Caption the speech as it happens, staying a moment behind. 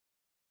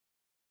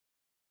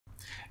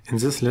In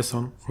this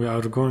lesson, we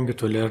are going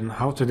to learn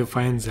how to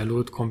define the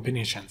load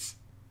combinations.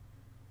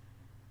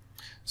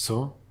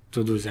 So,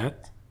 to do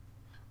that,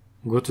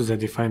 go to the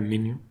Define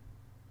menu,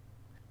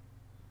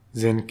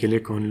 then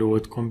click on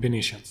Load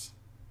Combinations.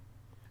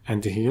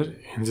 And here,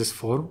 in this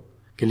form,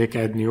 click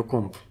Add New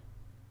Combo.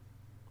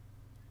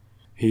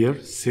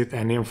 Here, set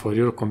a name for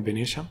your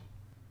combination.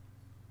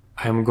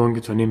 I am going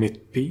to name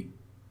it P,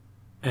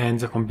 and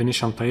the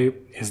combination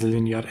type is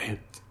linear add.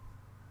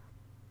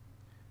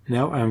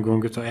 Now I am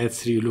going to add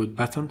 3 load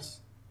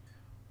buttons,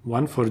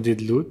 one for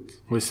dead load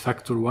with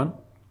factor 1,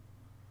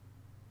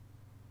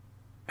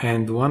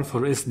 and one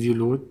for SD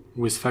load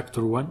with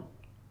factor 1,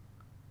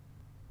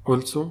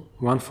 also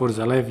one for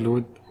the live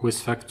load with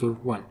factor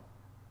 1.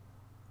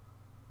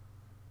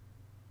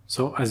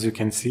 So as you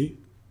can see,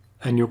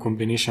 a new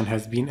combination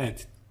has been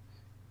added.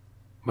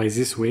 By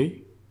this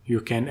way,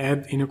 you can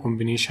add any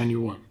combination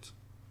you want.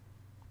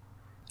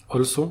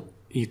 Also,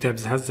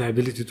 Etabs has the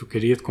ability to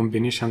create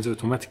combinations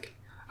automatically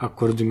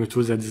according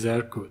to the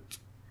desired code,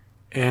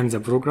 and the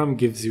program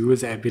gives you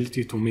the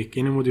ability to make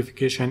any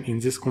modification in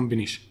this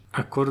combination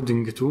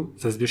according to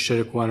the special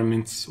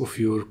requirements of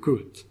your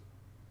code.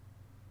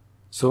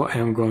 So I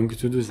am going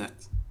to do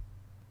that.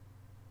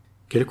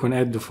 Click on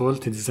Add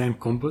Default Design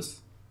Combos.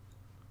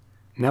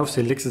 Now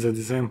select the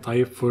design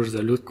type for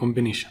the load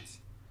combinations.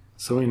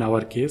 So in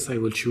our case, I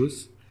will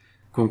choose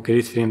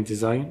Concrete Frame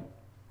Design,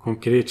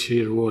 Concrete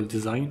Shear Wall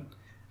Design,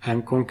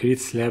 and Concrete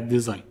Slab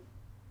Design.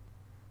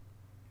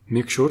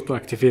 Make sure to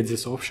activate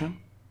this option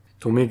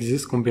to make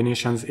these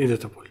combinations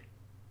editable.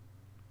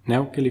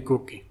 Now click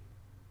OK.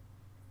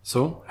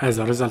 So, as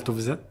a result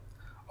of that,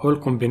 all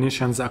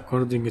combinations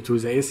according to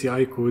the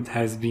ACI code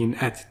has been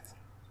added.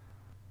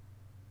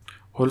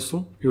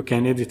 Also, you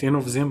can edit any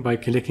of them by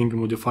clicking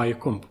Modify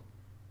Combo.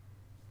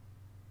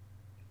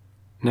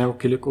 Now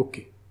click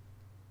OK.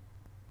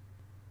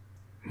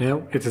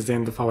 Now it is the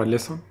end of our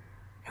lesson.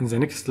 In the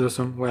next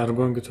lesson, we are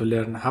going to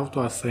learn how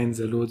to assign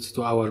the loads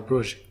to our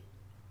project.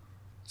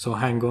 So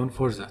hang on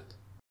for that.